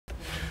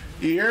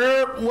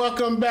Yep,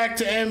 welcome back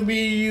to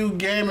MBU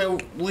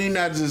Gaming. We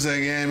not just a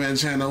gaming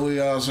channel, we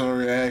also a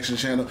reaction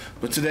channel.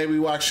 But today we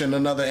watching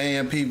another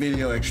AMP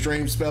video,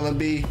 Extreme Spelling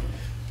Bee.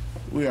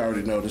 We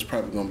already know this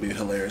probably gonna be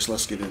hilarious.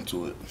 Let's get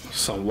into it.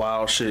 Some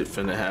wild shit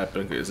finna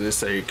happen because it's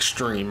say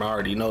extreme. I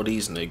already know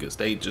these niggas.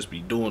 They just be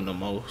doing the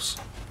most.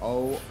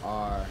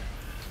 O-R-R-A-G-E.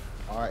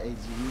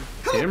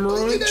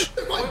 Hemorrhage?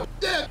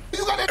 Yeah,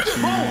 you got that shit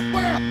wrong.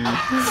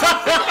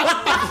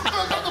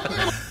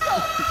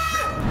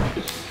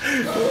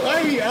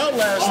 Why he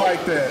outlast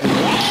like that?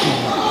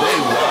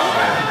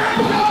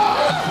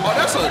 Oh,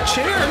 that's a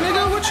chair,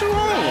 nigga. What you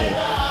on?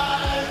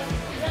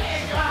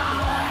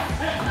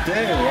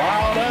 Dang,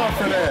 wild out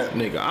for that.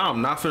 Nigga,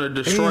 I'm not finna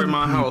destroy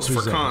my house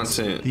for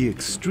content. The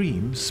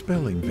Extreme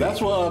Spelling Bee. That's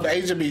what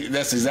Agent be.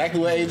 That's exactly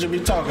what Agent be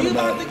talking You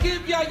about. about to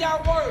give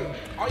y'all word.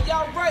 Are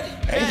y'all ready?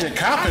 Agent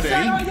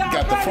confident. He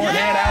got the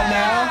forehead out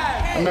now.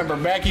 I remember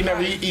back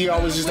he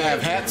always used to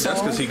have hats That's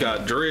on. because he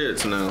got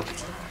dreads now.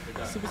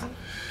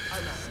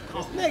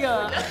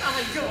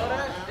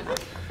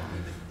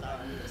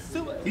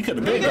 He could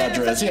have been got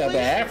dreads. He had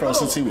that afro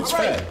since he was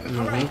fat. Would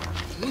you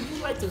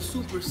like to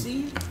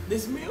supersede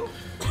this meal?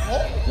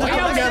 Why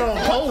y'all got on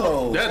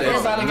polo? That is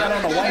Everybody got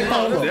on a white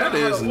polo. That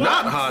is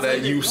not how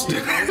that used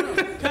to.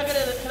 Can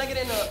I get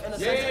in a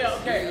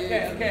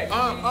Yeah, okay.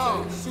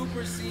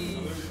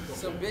 Supersede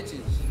some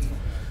bitches.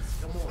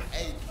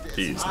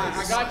 These I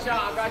niggas. got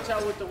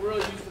y'all with the real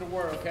use of the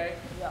word, okay?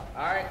 Yeah.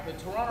 All right, the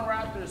Toronto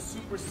Raptors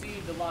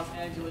supersede the Los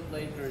Angeles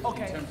Lakers in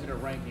terms of their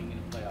ranking in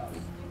the playoffs.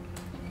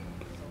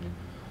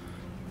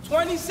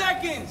 20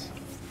 seconds.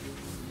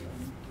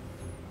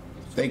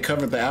 They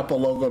covered the Apple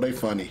logo. They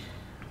funny.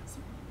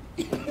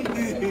 10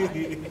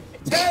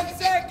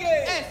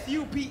 seconds.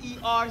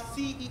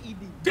 S-U-P-E-R-C-E-E-D.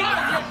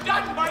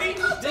 Done, buddy.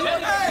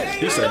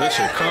 He said that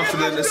shit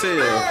confident as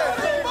hell.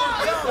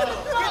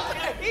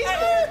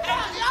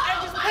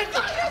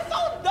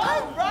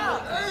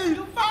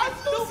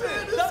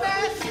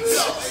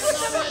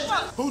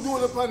 Who's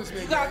doing the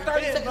punishment? You got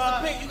 30 seconds to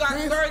pick. You got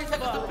 30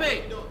 seconds to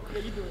pick.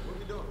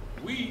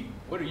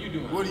 What are you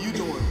doing? What are you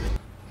doing?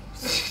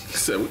 He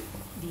said,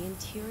 The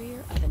interior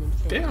of an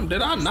infinity. damn,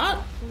 did I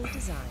not Fully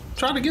designed.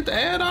 try to get the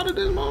ad out of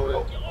this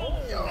moment?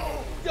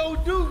 Yo,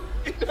 dude.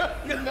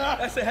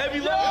 That's a heavy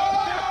load.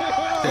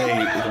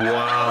 Hey,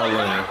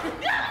 wildin'.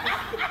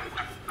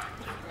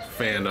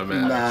 Fandom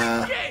ass.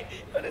 Nah.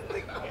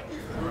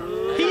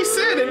 He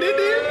said it, didn't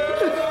he?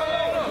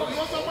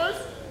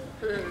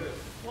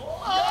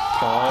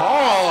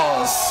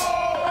 Pause.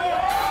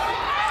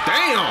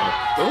 Damn.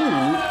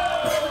 Ooh.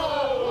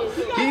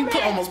 He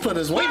almost put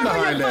his weight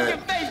behind that.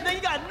 Face, nigga,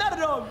 you got none of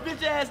those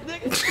bitch ass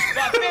niggas.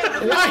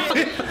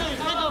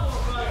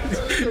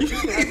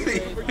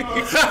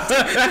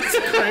 That's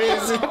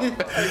crazy.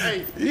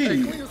 Hey,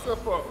 clean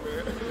yourself up,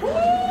 man.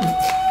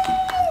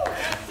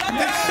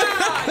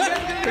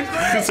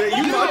 He said,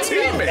 you my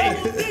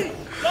teammate.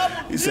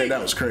 He said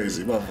that was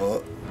crazy. My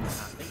fault.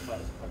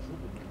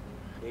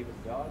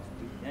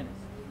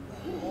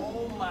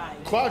 Oh my.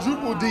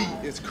 Quadruple D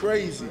is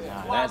crazy.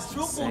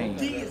 Quadruple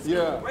D is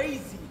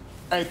crazy.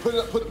 Hey, put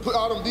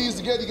all them D's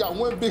together, you got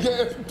one big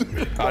ass.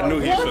 I knew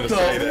he was gonna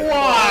say that.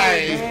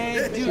 Why?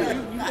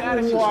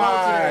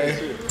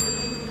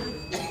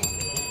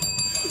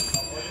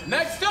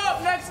 Next up.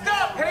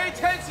 Pay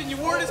attention. Your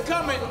word is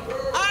coming.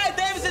 All right,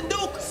 Davis and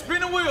Duke.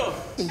 Spin the wheel.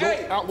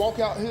 Hey, walk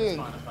out here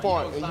and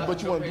fart,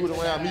 but you want to do it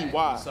around me.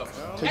 Why?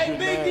 Hey,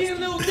 Big D and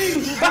Little D.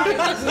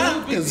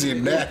 Because you're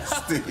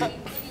nasty.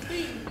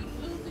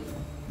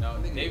 No,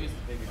 Davis.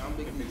 I'm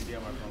Big D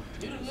on my phone.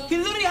 He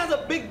literally has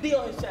a big D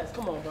on his chest.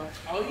 Come on, bro.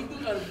 Oh, he do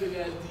got a big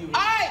ass D. All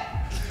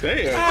right.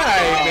 Damn.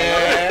 Hi,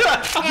 man.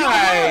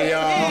 Hi,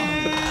 y'all.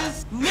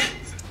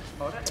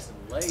 Oh, that's a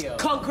layup.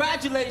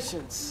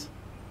 Congratulations.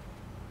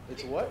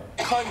 It's what?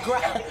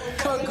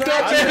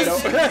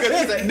 Congratulations.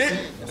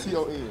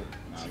 T-O-N.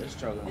 They're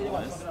struggling.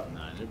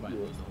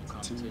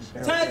 10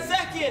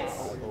 seconds.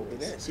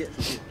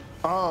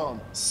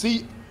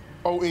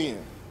 C-O-N.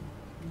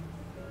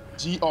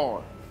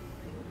 G-R-A-T.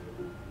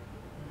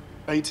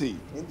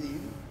 Indeed.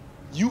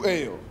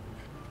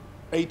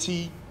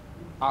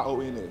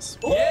 U-L-A-T-I-O-N-S.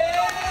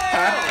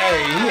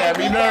 Hey, he had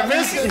me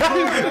nervous.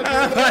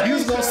 I thought he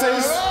was going to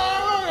say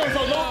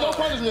So no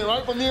punishment,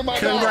 right? For me and my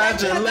dog.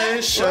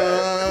 congratulations.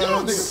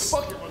 Y'all niggas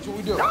fucking, what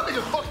we doing? Y'all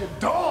niggas fucking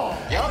dumb.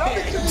 Y'all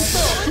niggas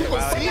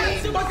super C.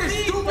 Fucking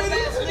stupid,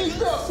 isn't he?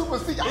 Super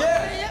C. You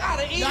got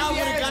an easy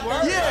ass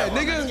word. Yeah,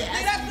 nigga.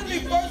 Hey, that's gonna be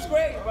first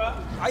grade, bro.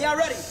 Are y'all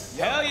ready?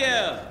 Hell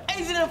yeah.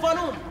 Easy in front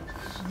of him.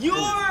 Your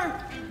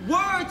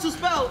word to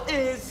spell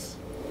is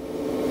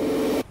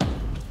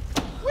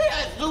We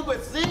at Super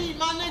C,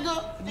 my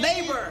nigga.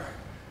 neighbor.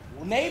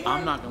 Neighbor?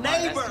 I'm not gonna lie,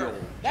 that's Neighbor. yours.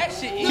 That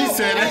shit He is.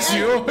 said that's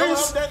yours.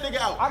 that nigga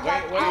out.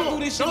 I do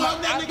this shit. Don't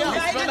help that nigga out. We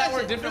spell that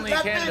word differently in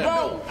Canada.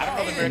 I don't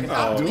know the American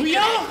Oh, do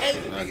y'all?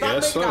 I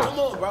guess so. Come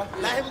on, bro.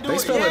 Let him do They it.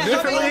 spell it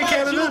differently in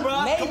Canada?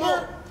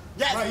 Neighbor.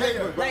 Yes,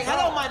 neighbor. Like,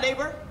 hello, my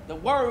neighbor. The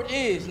word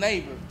is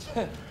neighbor.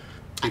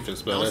 He can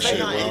spell Don't that say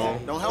shit nothing. wrong.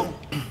 Don't help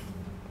him.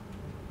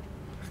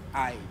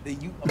 Alright, the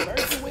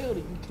American way or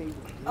the UK way?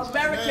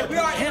 American. We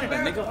are in Canada,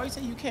 America. nigga. Why you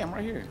say UK? I'm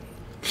right here.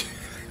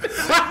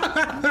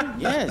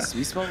 Yes,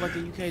 we spell like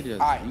the UK does.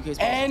 All right. UK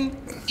spell.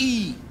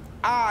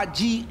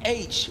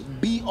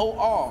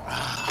 N-E-I-G-H-B-O-R.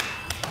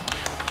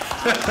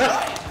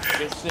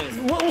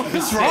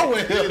 What's wrong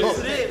with him?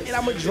 And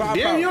I'm gonna drop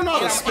Damn, out. you don't know how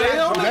to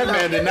spell? That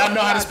man did not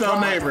know how to spell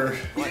neighbor.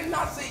 He did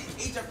not say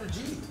H after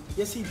G.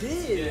 Yes, he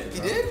did.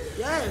 He did?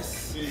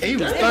 Yes. He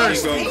was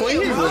thirsty.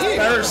 He was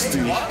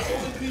thirsty.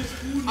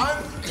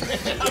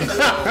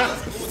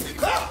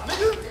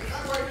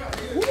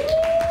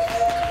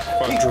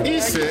 He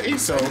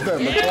sold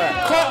them the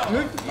clap. Clap,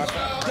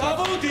 nigga.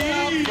 Double D.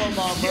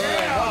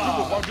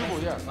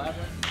 Quadruple, yeah.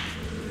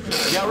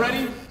 Y'all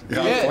ready?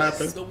 Y'all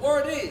clapping. The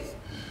word is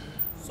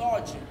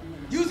sergeant.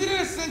 Use it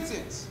in a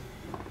sentence.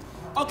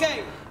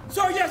 Okay.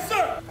 Sir, yes,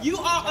 sir. You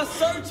are a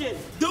surgeon.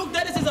 Duke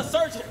Dennis is a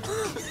surgeon.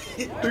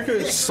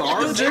 Nigga,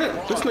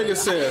 sergeant? This nigga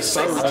said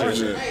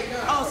sergeant.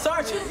 Oh,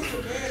 sergeant.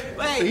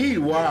 Wait. He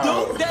wild.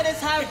 Duke Dennis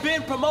has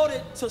been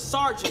promoted to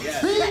sergeant.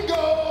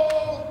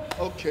 Bingo!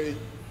 Okay.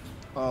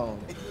 10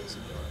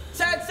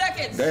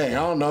 seconds. Dang, I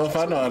don't know if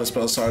I know how to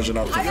spell sergeant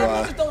off the I know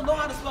fly. niggas don't know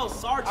how to spell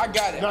sergeant. I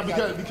got it. No, I got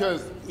it.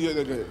 because yeah,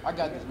 they're good. I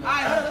got this. All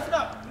right, hold on, listen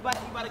up. You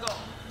about to go.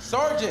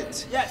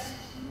 Sergeant. Yes.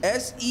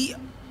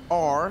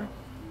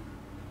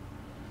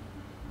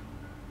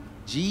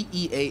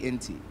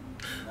 S-E-R-G-E-A-N-T.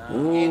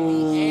 And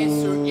the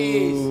answer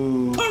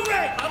is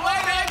Correct. I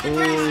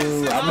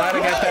might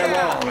have got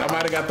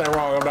that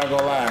wrong. I'm not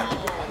gonna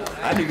lie.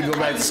 I need to go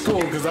back to school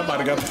because I might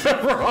have got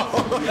that wrong.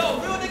 Yo,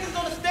 real niggas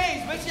on the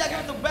stage. Make sure y'all give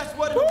it the best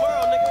word in the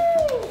world,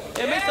 nigga.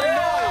 And make some noise.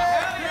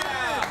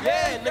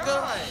 Yeah,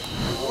 nigga.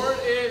 The word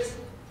is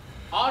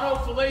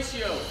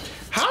autofellatio.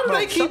 How do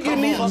they keep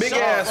getting these big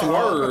ass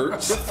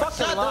words?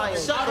 Fucking lying.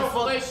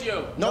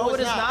 Autofellatio. No, it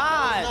is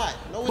not.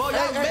 Bro,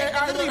 y'all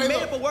made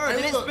up a word.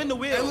 They didn't spin the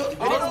wheel. They didn't spin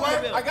the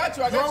wheel. I got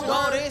you. Bro,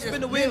 they didn't spin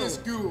the wheel.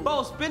 Minuscule.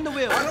 Bro, spin the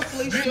wheel.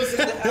 Autofellatio is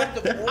the act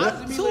of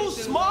I'm too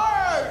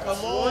smart.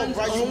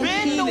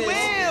 Spin the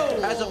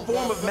wheel. As a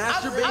form of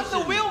masturbation. I'm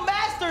the wheel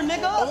master,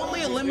 nigga.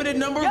 Only a limited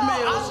number of Yo,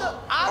 males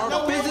I'm the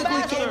are wheel physically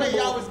master.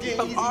 capable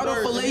of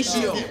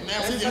autofellatio.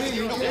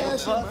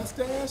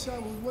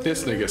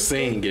 This nigga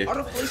singing.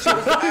 Autofellatio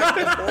is the act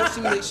of or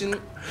simulation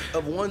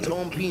of one's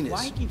own penis.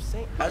 Why you keep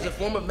saying? As a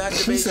form of He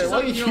masturbation. said,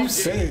 "What you keep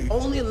saying?"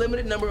 Only a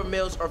limited number of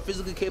males are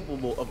physically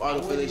capable of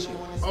autofellatio.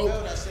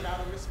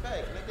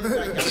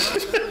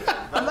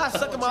 I'm not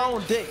sucking my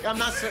own dick. I'm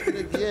not sucking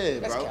it.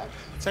 Yeah, bro.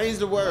 Change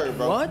the word,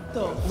 bro. What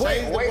the?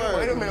 Change the word.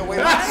 Wait a minute. Wait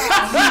a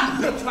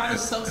minute. Trying to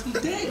suck some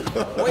dick.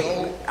 Wait.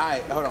 All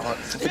right. Hold on.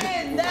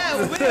 Spin that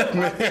wheel.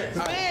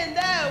 Spin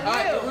that All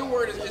right. The wheel. real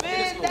word is Spin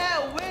minuscule.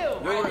 that wheel.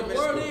 The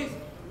word is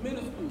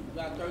minuscule. You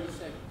got 30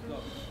 seconds. Go.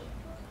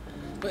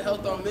 put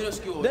health on middle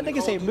school. That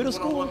nigga say middle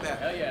school?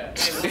 Hell yeah.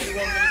 Hey, what do you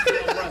want me to do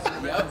on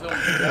Russell?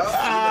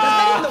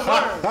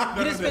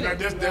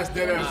 That's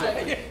dead ass.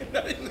 Hey,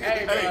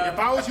 Hey, if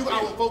I was you,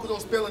 I would focus on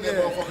spelling that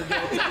motherfucker.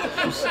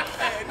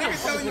 Nigga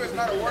telling you it's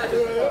not a word.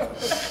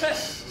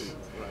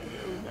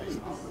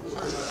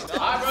 all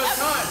right, bro, it's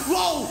time.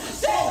 Whoa!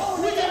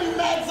 We got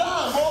mad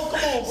time, bro.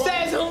 Come on, bro.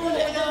 Says who,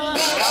 nigga?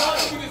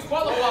 You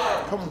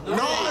disqualified. Come on.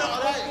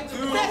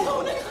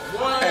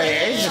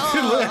 Hey,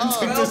 Adrian,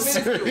 take this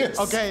serious.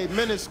 Okay,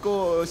 middle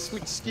school,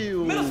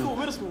 skill. Middle school.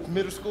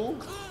 Middle school?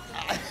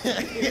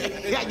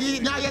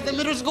 Now you at the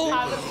middle school?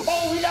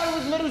 Oh, we thought it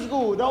was middle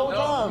school the whole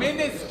time.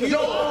 Minuscule. Yo!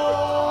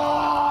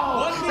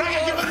 One thing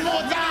Now give us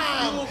more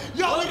time.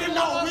 Yo, we didn't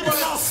know.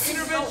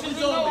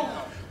 interventions only.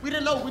 We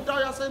didn't know. We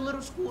thought y'all said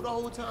middle school the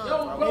whole time.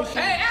 Bro,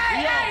 hey,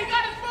 you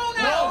got his phone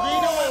No, out. we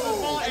know it was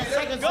more in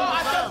seconds. Go, I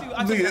trust you. I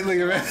trust you. Look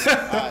at man.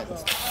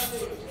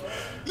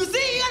 You see,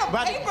 he got a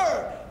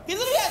paper. He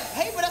literally has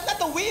paper. That's not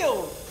the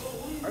wheel.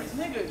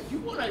 Nigga, you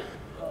wanna...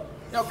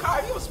 Yo,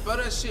 Kyle, you don't spell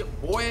that shit,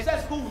 boy.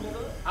 That's cool, nigga.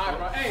 All right,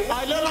 bro. Hey, All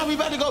right, no, we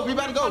about to go.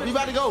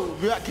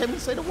 Can we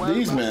say the word?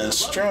 These men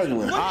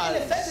struggling. Put it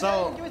in a sentence.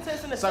 so- Give it to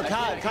us in a So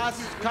sentence.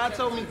 Kai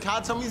told me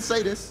to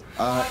say this.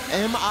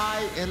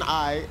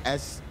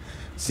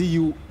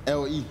 MINISCULE.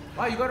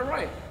 wow, you got it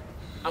right.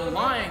 I'm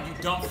lying, you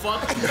dumb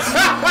fuck.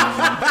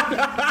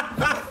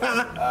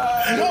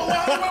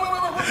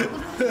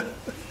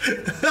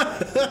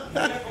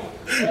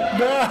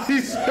 Nah,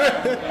 he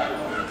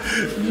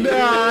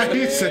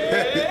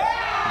said.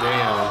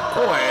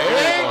 Damn.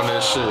 Wait. On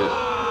this shit.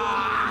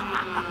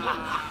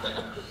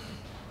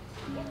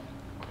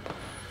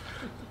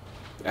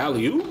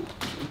 Alley-oop?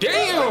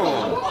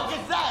 Damn.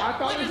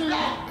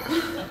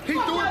 He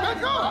threw it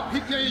back up.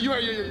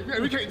 Yeah.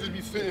 We can't just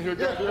be sitting here.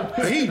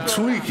 He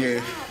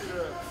tweaking.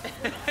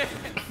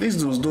 These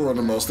dudes doing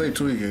the most. They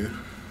tweaking.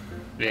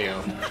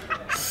 Damn.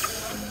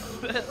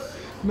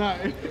 Nah,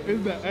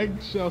 is the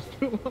eggshell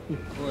still on?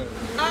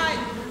 Alright,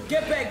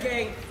 get back,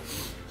 gang.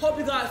 Hope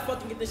you guys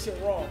fucking get this shit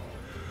wrong.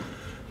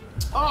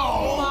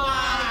 Oh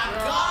my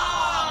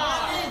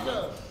God!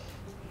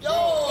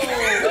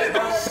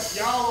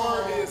 Y'all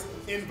word is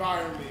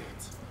environment.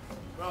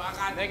 Bro, I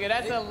got... Nigga,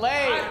 that's a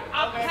lay.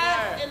 I'm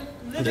past and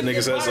The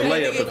nigga says a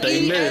layup, but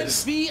they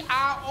missed.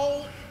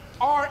 ENVIRNMENT.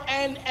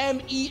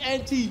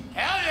 Hell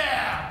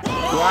yeah!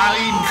 While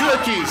eating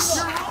cookies.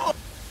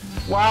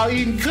 While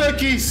eating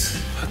cookies.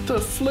 What the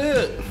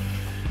flip?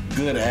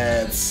 Good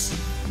ads.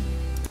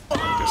 Like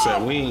I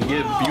said, you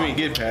ain't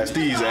get past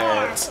these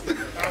ads.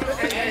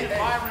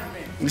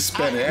 We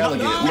spent it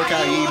elegant. Look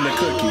how he eating the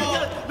cookie.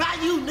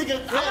 Not you,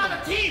 nigga. I'm on a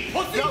team.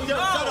 Yo,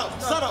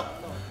 shut up.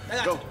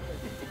 Go.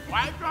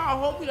 Why you trying to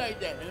hold me like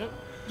that, nigga?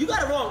 You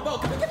got it wrong, bro.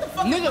 Can we get the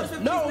fuck Nigga, out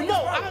of no. Bro,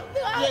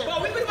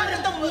 we been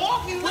about to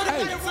walk you. Look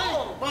at it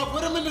wrong. Bro,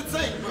 put him in the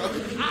tank, bro.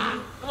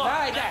 All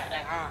right,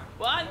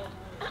 what?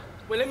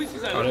 Wait, let me see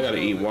something. Oh, they gotta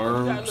eat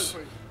worms.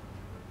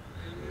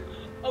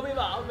 Oh, wait,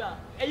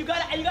 and you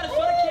gotta show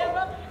the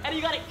camera, and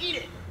you gotta eat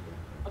it.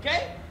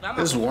 Okay?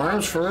 It's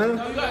worms for real?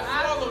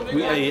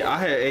 I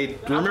had ate.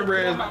 Remember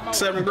in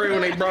 7th grade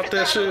when they brought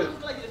that shit?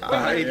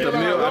 I ate the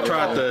meal. I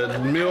tried the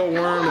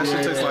mealworm. That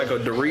shit tastes like a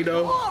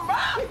Dorito.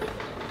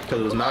 Cause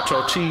it was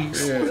nacho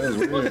cheese. Yeah,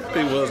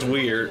 it was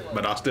weird,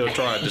 but I still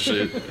tried the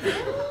shit. You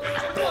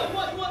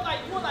want like.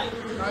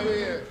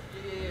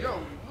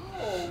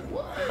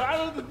 I don't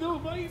know what to do,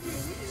 buddy.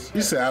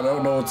 You said I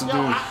don't know what to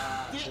do.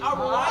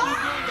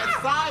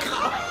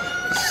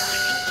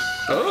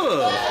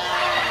 Ugh.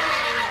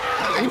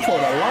 He put a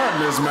lot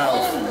in his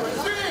mouth.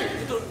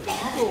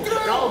 Go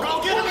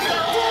get him.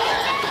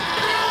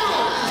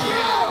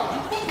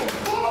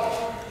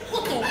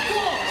 What the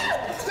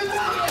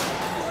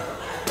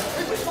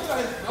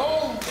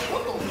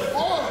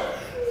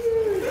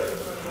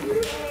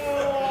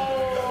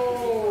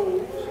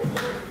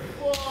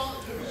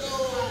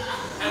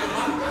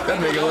That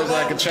nigga looks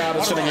like a child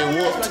that should have get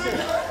whooped.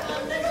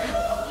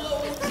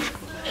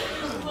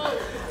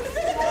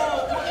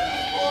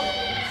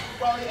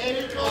 And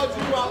he called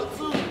you out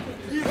too.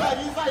 He's like,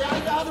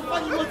 how the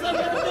fuck you gonna tell me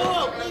to do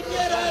him? Leave me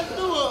at ass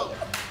do him.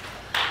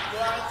 I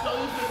told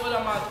you to put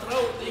on my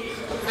throat, nigga.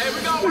 Hey, we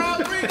got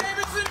round 3,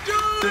 Davidson Jr.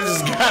 They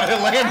just got it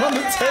laying on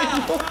the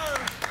table.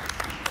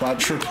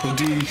 Quadruple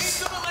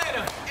D's.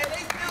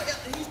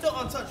 He's still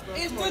untouched, bro.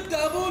 It's the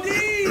double D.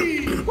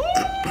 Woo!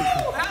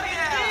 Hell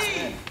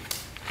yeah.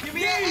 Give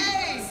me an A.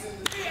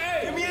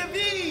 Give me a V.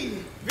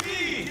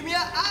 Give me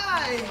an I.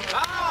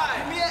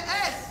 Give me an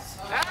S.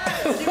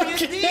 Give me a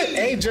D.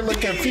 Angel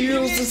look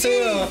confused as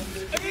hell.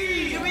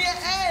 Give me an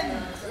N.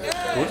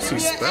 What's he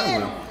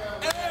spelling?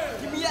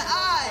 Give me an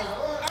I.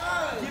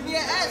 Give me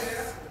an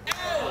S.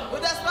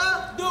 What that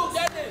spell? Dude,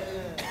 that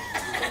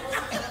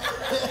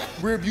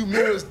is. Rear view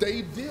mirrors,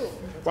 Dave Deal,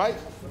 right?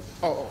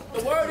 Oh.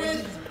 The word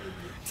is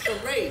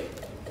charade.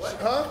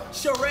 Huh?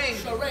 Charade.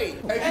 Charade.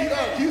 Hey,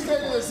 can you say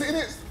it in a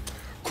sentence?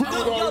 Quick with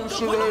all them What the fuck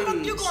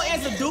charades. you gonna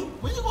answer, dude?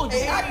 What you gonna do?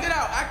 Act it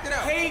out.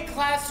 Hey,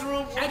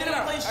 classroom, we're Act it gonna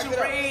out, play act it out.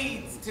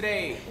 charades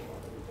today.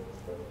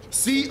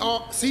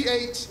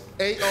 CHARADE.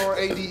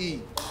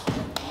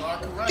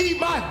 Eat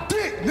my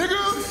dick, nigga.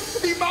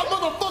 Eat my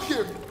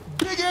motherfucking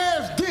big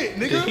ass dick,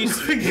 nigga.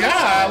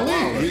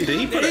 Golly. Did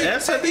he put an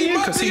S at the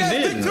end? Cause he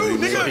didn't. So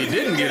he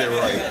didn't get it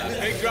right.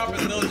 Big drop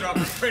and little drop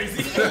is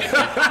crazy.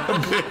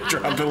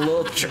 Drop a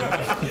little drop.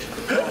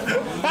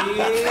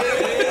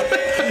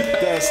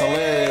 That's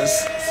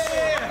hilarious.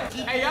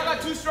 Hey, y'all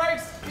got 2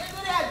 strikes?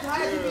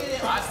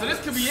 Alright, so this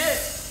could be it.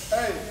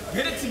 Hey,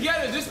 Get it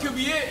together, this could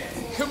be it.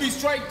 Could be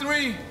strike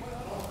 3.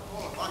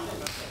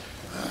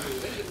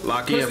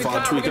 Lock in if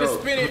I tweak We're gonna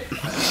up. spin it.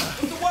 What's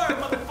the word,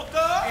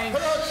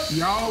 motherfucker?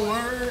 y'all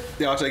word.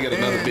 Y'all should get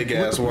another and big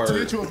ass with the word.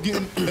 potential of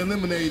getting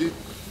eliminated.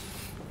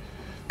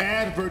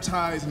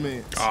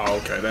 Advertisements. Oh,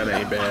 okay, that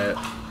ain't bad.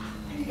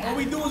 What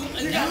we do is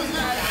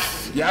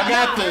Y'all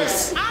got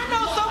this. I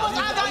know so much.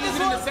 I got this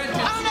one.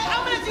 I'm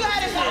gonna let you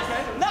have this shit.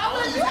 No, I'm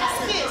gonna let you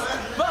have this shit.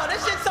 Bro,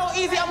 this shit's so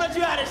easy. I'm gonna let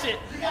you have this shit.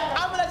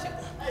 I'm gonna let you.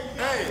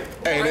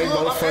 Hey, they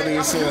both funny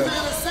as hell.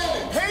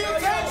 pay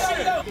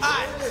attention. All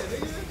right.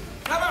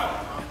 Come on.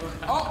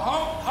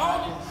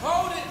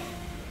 Hold it.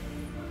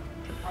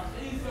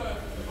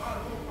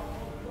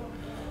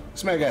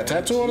 This man got a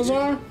tattoo on his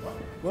arm?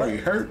 Are you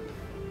hurt?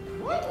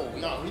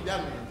 No, he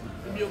definitely.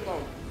 Give me your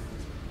phone.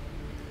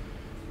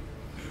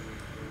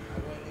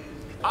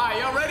 Alright,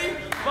 y'all ready?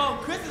 Bro,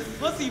 Chris is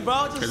pussy,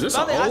 bro. Just Is this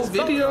spell an it. I old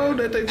spelled it. video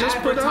that they just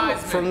put out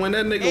from when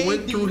that nigga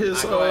went through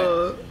his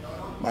door?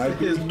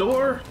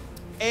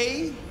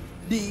 A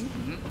D.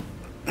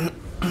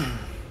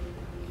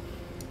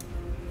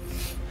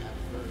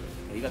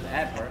 You got the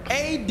ad part.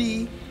 A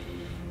D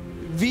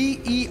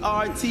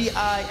VERTISEMENT.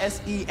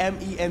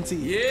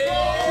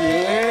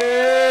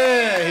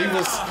 Yeah,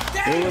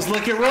 he was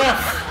looking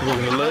rough.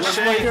 Looking a little Looking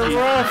shaky.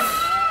 rough.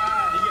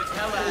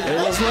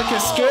 It was looking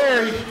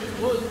scary.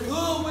 What's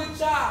good with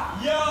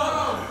y'all? Yo.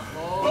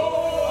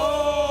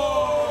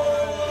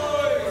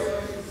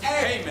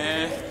 Hey,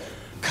 man.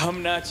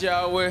 Coming at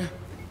y'all with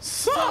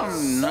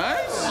something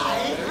nice.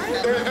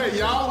 Hey,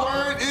 y'all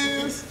word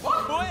is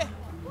Boy.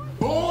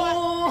 boy.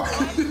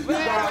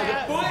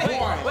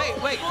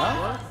 Wait.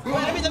 Huh?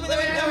 Let me make sure.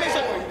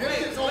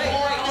 I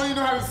don't even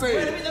know how to say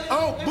it.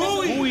 Oh,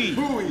 buoy.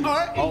 Buoy. All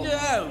right,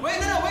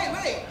 Wait.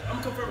 I'm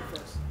confirming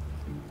first.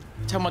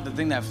 Talking about the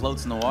thing that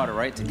floats in the water,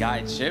 right? To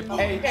guide ship.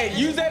 Hey,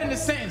 use that in a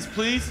sentence,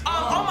 please.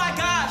 Oh my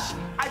gosh!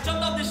 I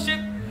jumped off this ship.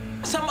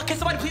 Can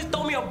somebody please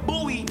throw me me a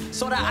buoy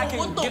so that I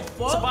can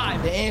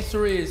survive. The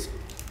answer is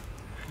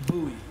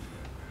buoy.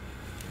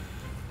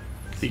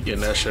 He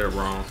getting that shit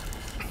wrong.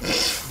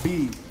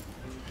 B.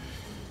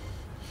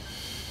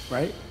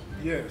 Right?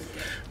 Yes.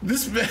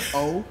 This man.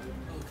 O.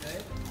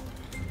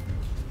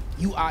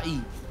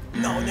 U-I-E.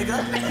 No, nigga.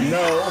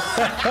 No.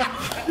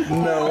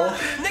 No.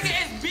 Nigga,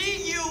 it's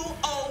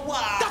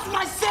B-U-O-Y. That's what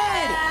I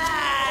said.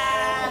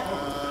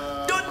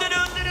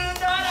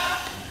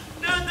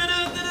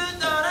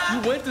 You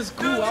went to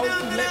school. Why would you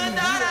let me do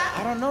that?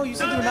 I don't know. You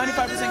said you were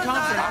 95%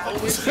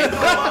 confident. You said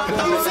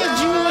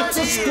you went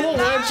to school.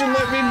 Why didn't you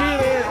let me do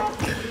that?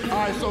 All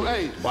right, so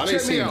hey, Why they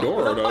check me see out.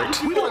 Dora though?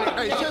 We gonna,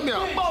 hey, check me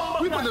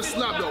out. We finna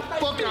slap the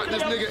fuck out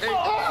this nigga.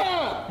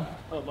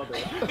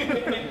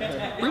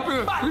 We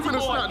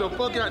finna slap the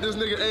fuck out this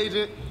nigga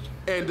agent,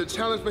 and the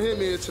challenge for him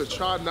is to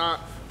try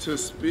not to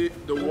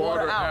spit the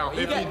water out.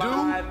 If he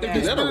do,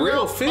 Is that a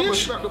real I'm gonna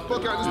fish? slap the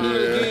fuck out this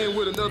nigga again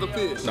with another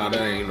fish. Nah,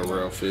 that ain't a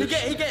real fish.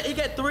 He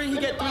get three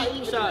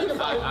shots.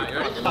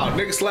 Oh,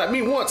 nigga slapped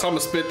me once. I'ma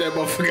spit that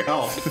motherfucker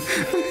out.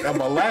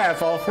 I'ma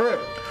laugh off rip.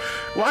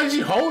 Why did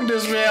you hold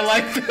this man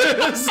like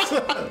this?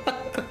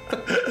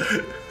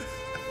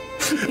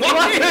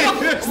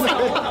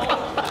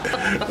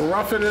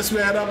 Roughing this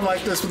man up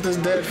like this with this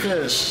dead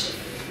fish.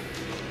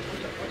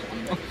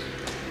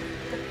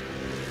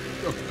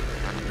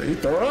 Did he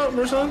throw it up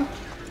or something?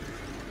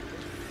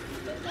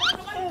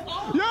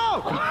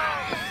 Yo!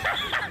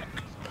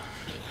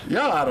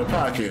 Y'all out of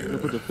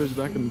pocket. Put the fish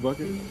back in the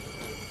bucket.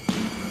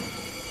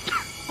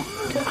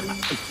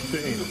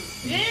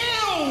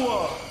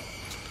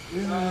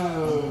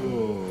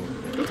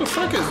 What the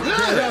fuck is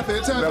that?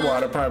 That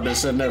water probably been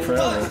sitting there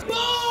forever.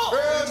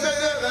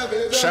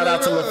 Shout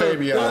out to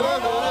LaFabia.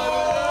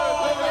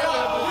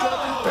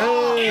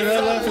 Hey,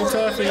 that Laffy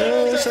Taffy.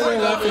 Hey, shout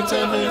out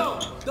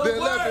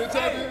Laffy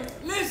Taffy.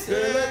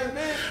 Listen.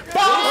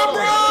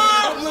 Barbara!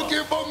 I'm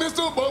looking for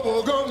Mr.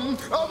 Bubblegum.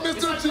 I'm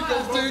Mr. Chico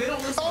Stick.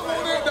 I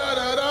want it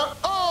da-da-da.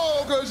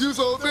 Oh, cause you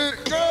so big.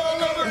 Girl, I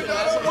love it.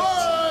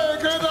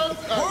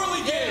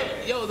 Whirly game.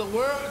 Yo, the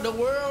word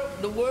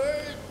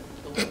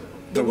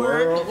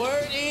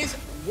is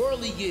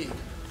whirligig.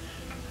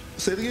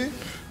 Say it again.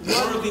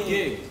 Whirly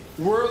gig.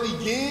 Whirly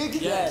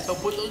gig? Yes. So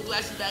put those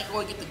glasses back on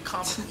and get the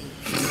compliment.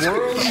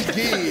 Whirly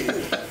gig.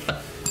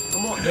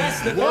 Come on.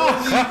 Yes, nigga.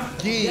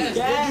 Whirly gig.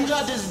 Yes. You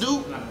got this,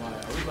 dude.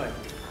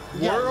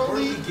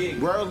 Whirly gig.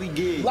 Whirly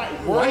gig. Like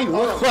Why you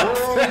look like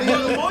that?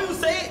 The more you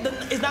say it, then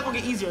it's not gonna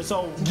get easier.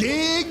 So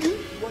gig.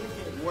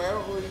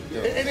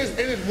 And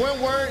it's one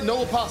word,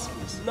 no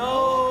apostrophes.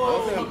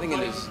 no. I'm thinking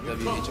it's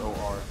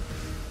W-H-O-R.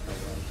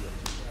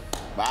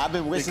 But I've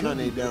been whistling on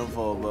their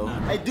downfall, bro.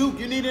 Hey, Duke,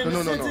 you need a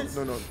sentence?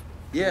 No.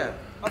 Yeah.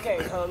 Okay,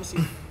 let me see.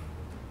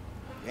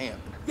 Damn.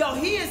 Yo,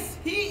 he is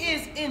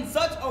in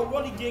such a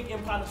whirly gig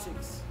in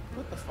politics.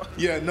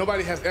 Yeah,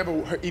 nobody has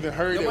ever even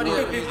heard it. Nobody All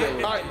ever used that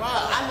word. right.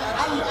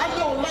 I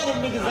know a lot of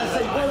niggas that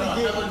say whirly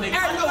gig. I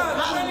know a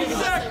lot of niggas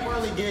that say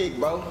whirly gig,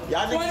 bro.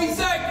 Y'all 20 niggas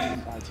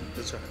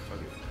seconds.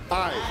 All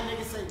right.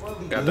 niggas say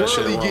whirly Got that shit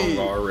Whirly wrong gig.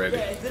 already.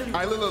 All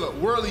right, look.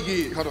 Whirly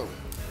gig. Hold on.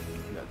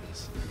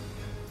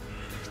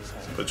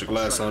 Put your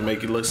glass on,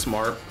 make you look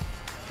smart.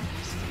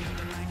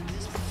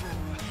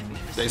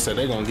 They said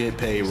they gonna get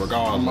paid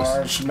regardless.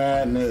 March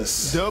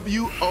Madness.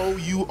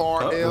 WOURLYGIG.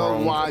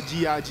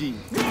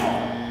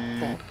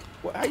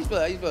 How you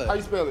spell it? How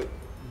you spell it?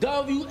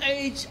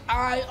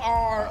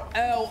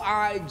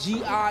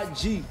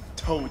 WHIRLIGIG.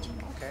 Told you.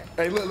 Okay.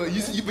 Hey, look. You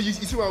see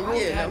what I want?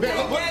 Yeah,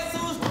 Guess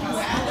who's doing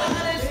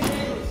honest?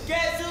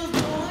 Guess who's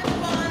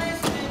doing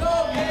honest? No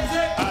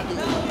music. No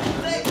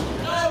music.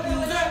 No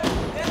music.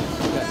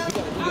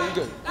 You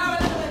good.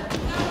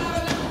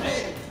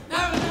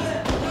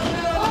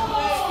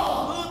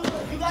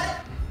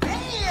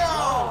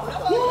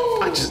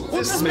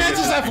 What's this man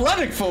just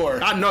athletic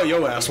for? I know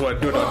your ass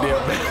wasn't doing no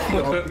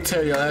damn Gonna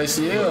tear your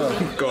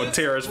ACL. Gonna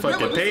tear his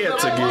fucking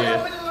pants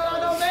again.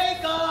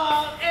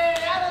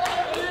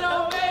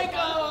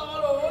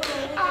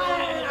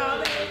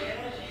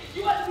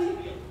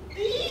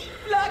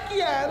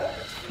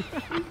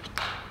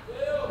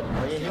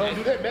 Don't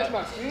do that. Match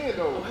my skin,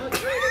 though.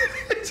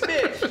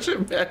 That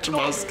should match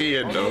my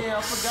skin though. Yeah,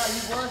 I forgot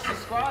you was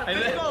subscribed.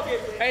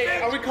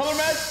 Hey, are we color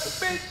match?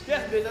 Bitch.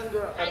 Yes, bitch. That's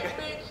good. Okay.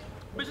 Bitch.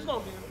 Bitch is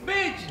gonna be.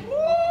 Bitch.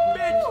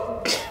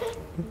 Bitch.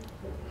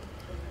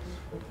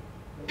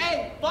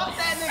 Hey, fuck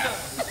that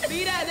nigga.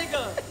 Be that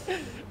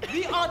nigga.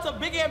 Be on to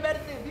bigger and better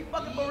things. Be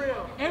fucking for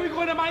real. And we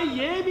going to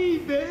Miami,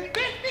 bitch.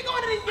 Bitch, be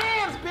going to the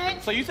yams,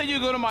 bitch. So you said you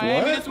go to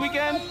Miami What? this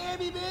weekend?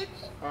 Miami, bitch.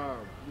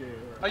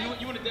 Are you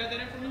want to dab that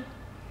in for me?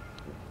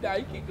 Nah,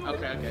 you keep going.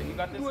 Okay, you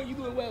got this. You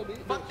doing well,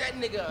 bitch. Fuck that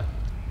nigga.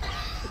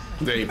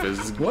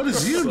 Davis. What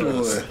is you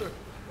doing?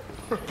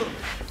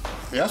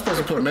 Y'all supposed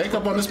to put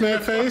makeup on this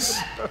man's face?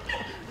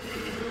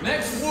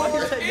 Next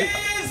word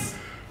is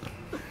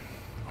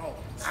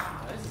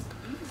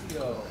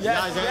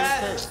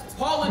Yes.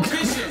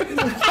 politician.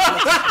 I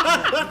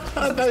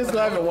thought he's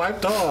gonna have it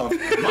wiped off. My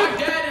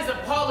dad is a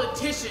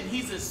politician.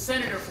 He's a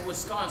senator for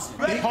Wisconsin.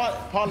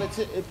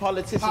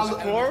 Politicians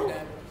plural?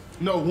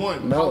 No,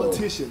 one. No.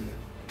 Politician.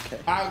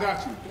 I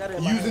got you.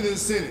 Use it in a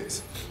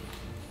sentence.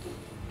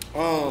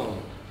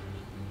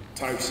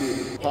 Type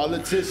shit.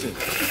 Politician.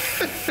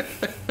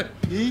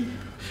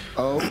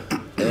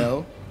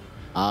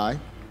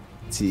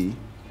 P-O-L-I-T.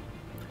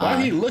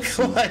 Why he look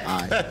like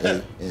that?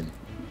 I-A-N.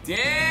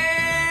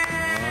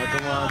 Damn!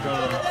 Come on.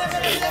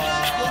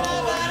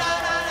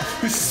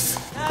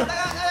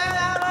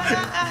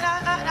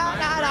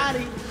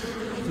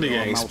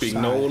 Nigga ain't speak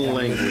no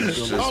language,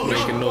 just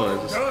making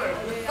noise.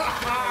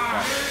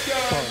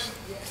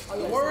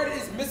 The word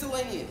is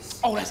miscellaneous.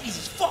 Oh, that's easy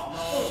as fuck.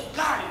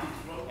 Got it.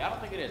 Yeah, I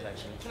don't think it is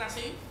actually. Can I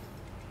see it?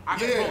 I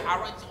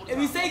write this all the If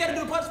you say you gotta do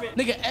the punishment.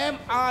 Nigga,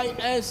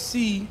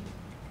 M-I-S-C-I.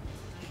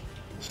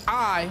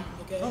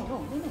 Okay.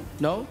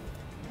 No?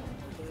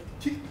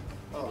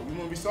 Oh, you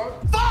want me to start?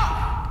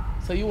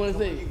 So you wanna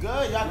say? You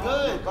good? Y'all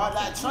good. Bro,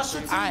 like, trust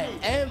your team. I'm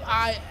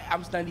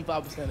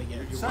 95%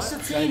 again. Trust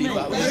your team.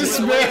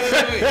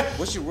 95%.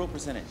 What's your roll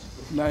percentage?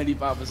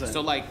 95%.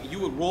 So like you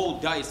would roll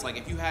dice. Like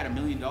if you had $1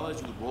 million, you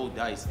would roll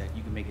dice that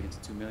you can make it into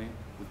 2 million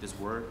with this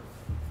word.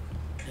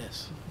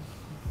 Yes.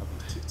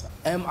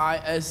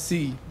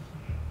 M-I-S-C.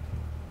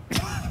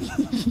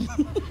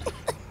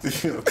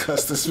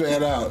 Cuss this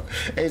man out.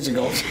 Agent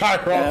gonna fire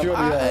off your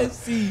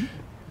ass. M-I-S-C-I-L-L-E.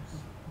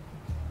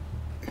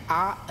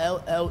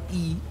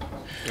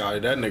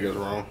 Alright, that nigga's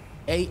wrong.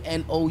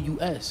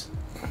 A-N-O-U-S.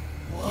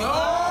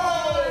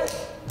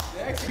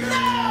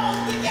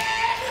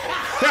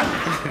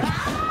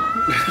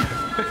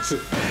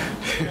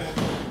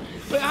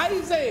 But how do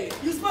you say it?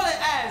 You spell it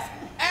as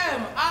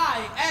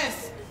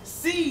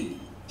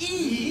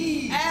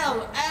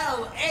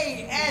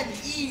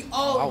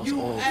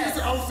M-I-S-C-E-L-L-A-N-E-O-U-S.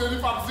 I was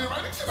 75%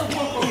 right.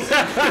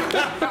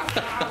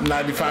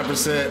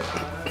 95%.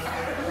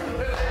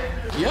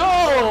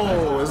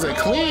 Yo, is it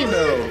clean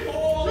though?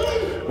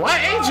 Why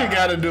Agent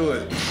gotta do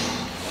it?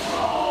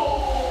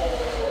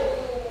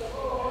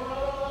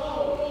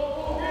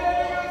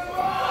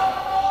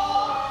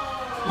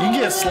 You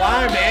get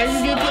slimed and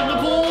you get put in the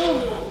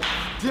pool?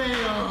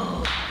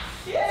 Damn.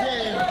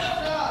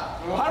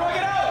 How do I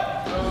get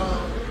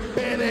out?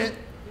 Bennett.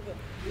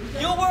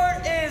 Your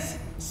word is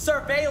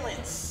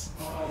surveillance.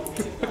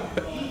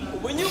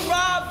 When you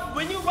rob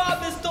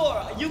this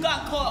store, you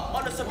got caught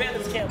on the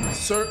surveillance camera.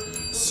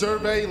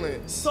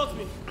 Surveillance. Talk to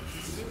me.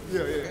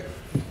 Yeah.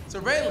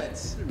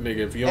 Surveillance. Nigga,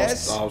 if you don't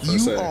stop for a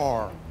second.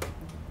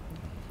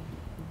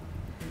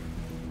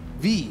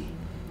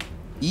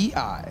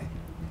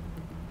 S-U-R-V-E-I-L-L-I-A-N-C-E.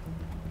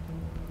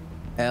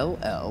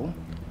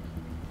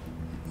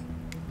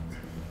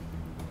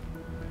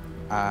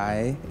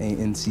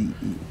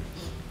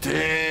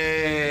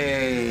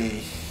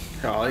 Dang.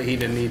 Oh, he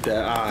didn't need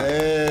that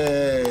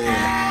eye.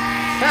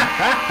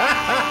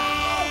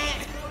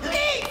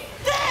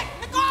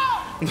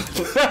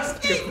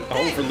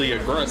 Overly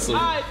aggressive.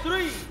 All right,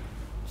 3,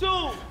 2.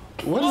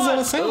 What is that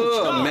a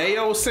sandwich?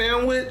 Mayo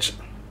sandwich?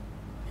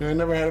 You ain't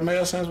never had a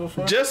mayo sandwich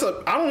before?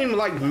 I don't even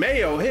like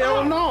mayo.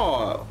 Hell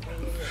no.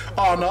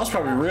 Oh no, it's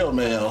probably real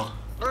mayo.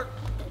 Boy,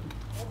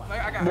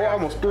 I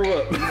almost threw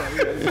up.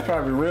 It's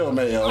probably real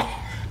mayo.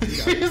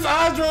 His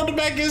eyes rolled the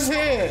back of his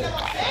head.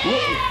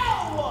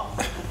 Oh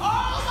my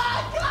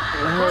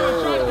God!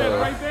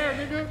 Right there,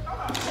 nigga.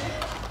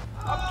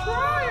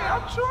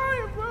 I'm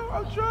trying, bro.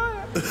 I'm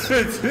trying.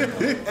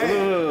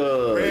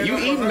 You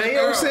eat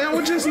mayo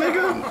sandwiches,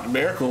 nigga?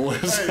 Miracle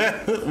was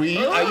we eat.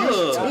 I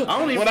used to. I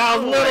don't even When I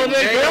was little,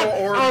 nigga.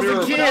 I was a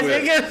kid, Miracle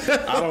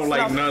nigga. I don't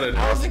like none of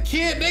I was that. a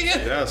kid,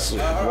 nigga. That's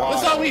That's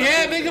wild. all we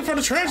had, nigga, for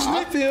the trench,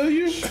 I nigga. feel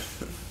you.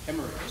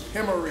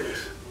 Hemorrhage.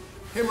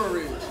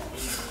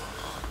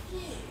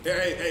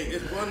 Hey,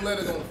 it's one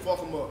letter gonna fuck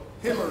them up.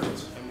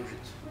 Hemorrhage.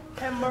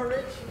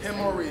 Hemorrhage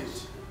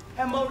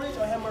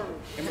or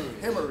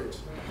hemorrhage? Hemorrhage.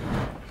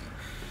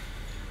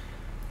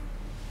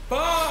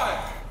 5,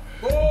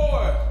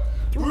 4,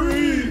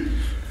 3,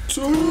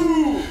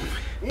 2.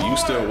 You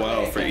still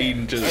wild for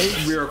eating just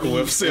Miracle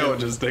Whip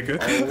sandwiches, nigga.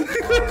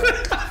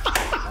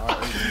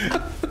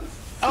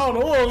 I don't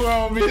know what's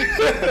wrong with me.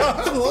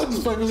 What the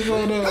fuck is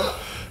going on?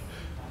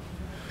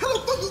 How the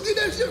fuck you get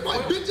that shit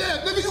right, bitch ass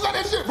nigga? You got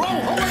that shit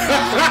wrong.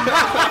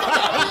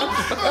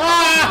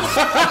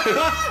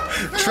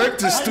 Tricked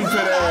this stupid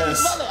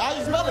ass. I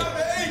just smell it.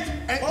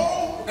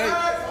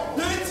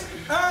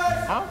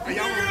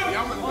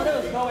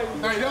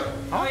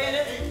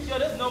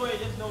 There's no way.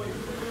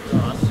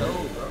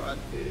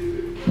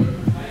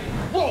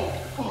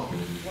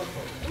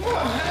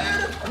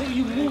 Nigga,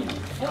 you move.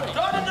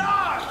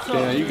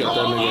 Damn, you got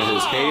that nigga in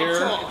his hair.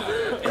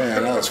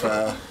 Man, that was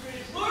foul.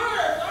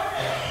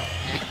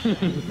 3,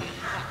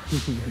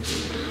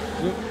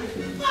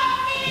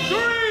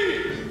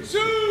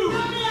 2,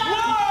 1.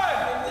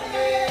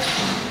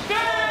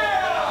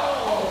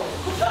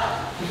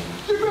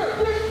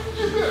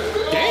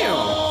 Damn,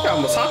 I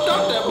almost hopped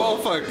out that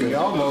motherfucker. He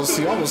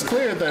almost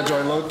cleared that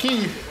joint low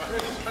key.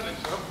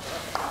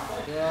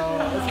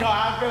 Let's go.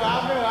 I feel.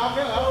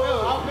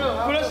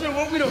 But that shit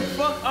woke me the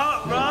fuck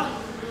up, bro.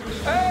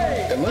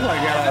 Hey! It looked like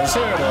he got out of his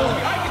hair though.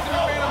 I get to the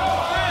man.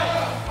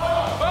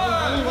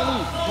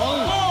 5, 4,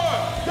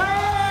 3,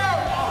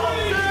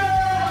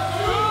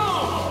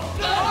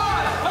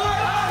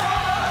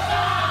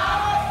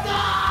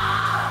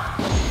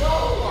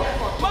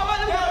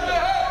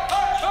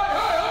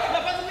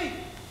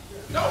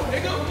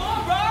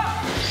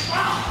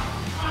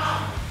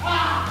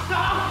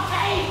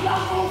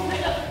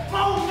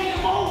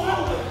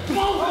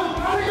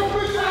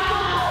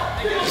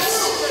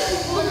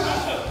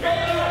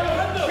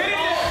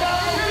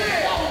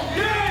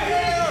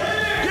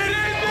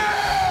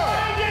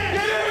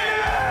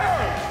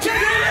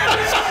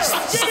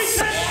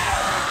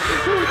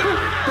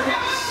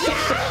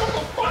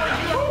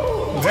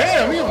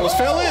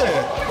 fell in.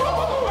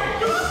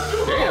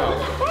 Damn.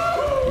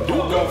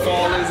 Duke gonna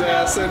fall his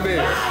ass in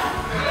there.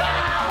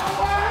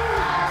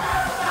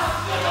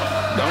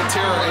 Don't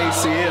tear an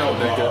ACL,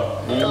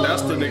 nigga.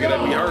 That's the nigga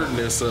that be hurting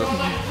himself.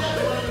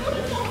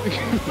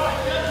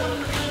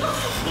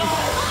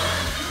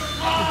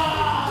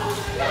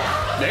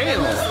 Damn. Hey,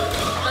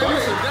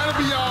 listen, that'll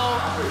be all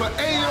for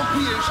AMP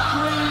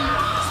Extreme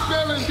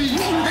Spelling Bee.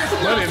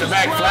 But in the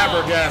back,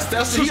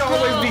 flabbergasted. He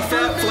always be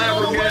fat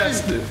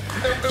flabbergasted.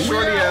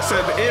 Shorty had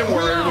said the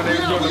N-word when they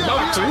were doing the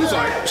boxing. He was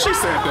like, she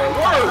said that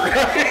word.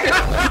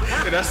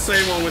 And that's the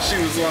same one when she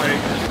was like,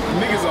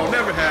 niggas don't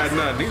never had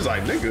nothing. He was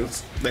like,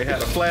 niggas. They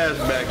had a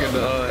flashback in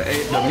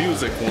the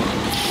music one.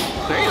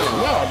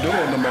 Damn, y'all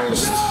doing the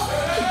most.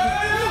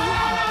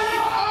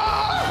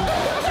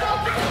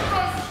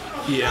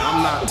 Yeah,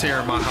 I'm not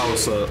tearing my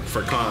house up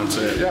for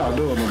content. Y'all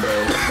doing the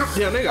most.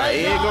 Yeah, they got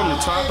egg on the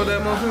top of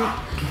that motherfucker.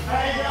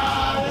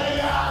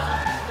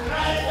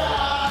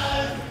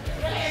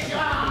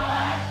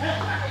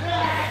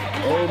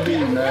 OD,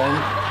 man.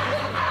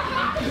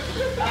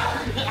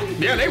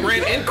 Yeah, they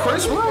ran in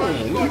Chris' room.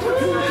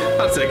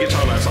 I said, get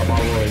your ass out my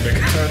room,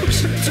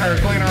 nigga. Turn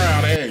clean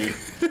around, hey.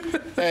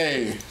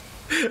 Hey.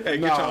 Hey,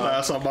 get your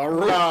ass out my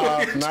room.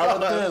 Nah, not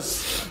with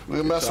this.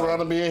 We mess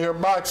around and be in here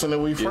boxing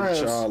and we friends.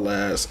 Get y'all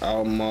ass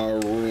out my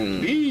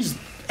room. These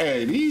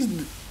bees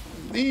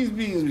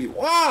be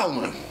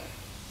wildin'.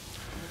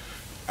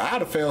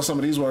 I'd have failed some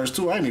of these words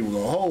too. I ain't even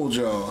gonna hold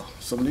y'all.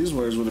 Some of these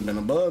words would have been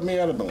above me.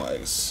 I'd have been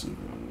like,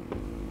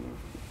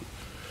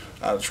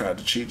 I'd have tried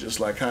to cheat just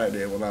like I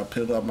did when I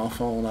picked up my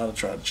phone. I'd have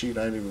tried to cheat.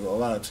 I ain't even gonna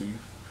lie to you.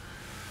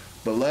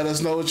 But let us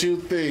know what you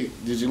think.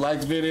 Did you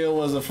like the video?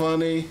 Was it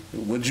funny?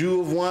 Would you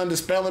have won the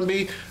spelling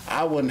bee?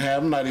 I wouldn't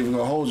have. I'm not even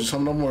gonna hold you.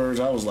 Some of them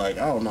words, I was like,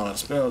 I don't know how to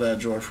spell that,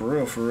 Joy, for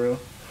real, for real.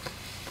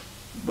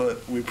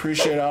 But we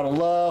appreciate all the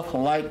love.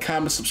 Like,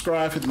 comment,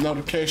 subscribe, hit the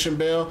notification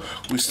bell.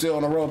 We still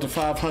on the road to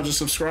 500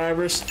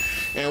 subscribers.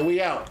 And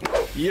we out.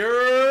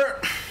 Yo.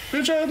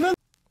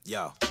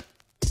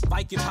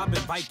 Viking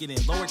poppin', Viking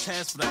in. Lower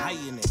task for the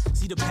heightening.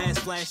 See the past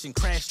flashing,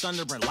 crash,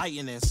 thunder, and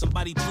lightning.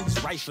 Somebody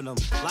please right for them.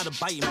 A lot of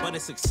biting, but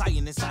it's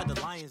exciting inside the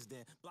lion's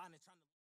den.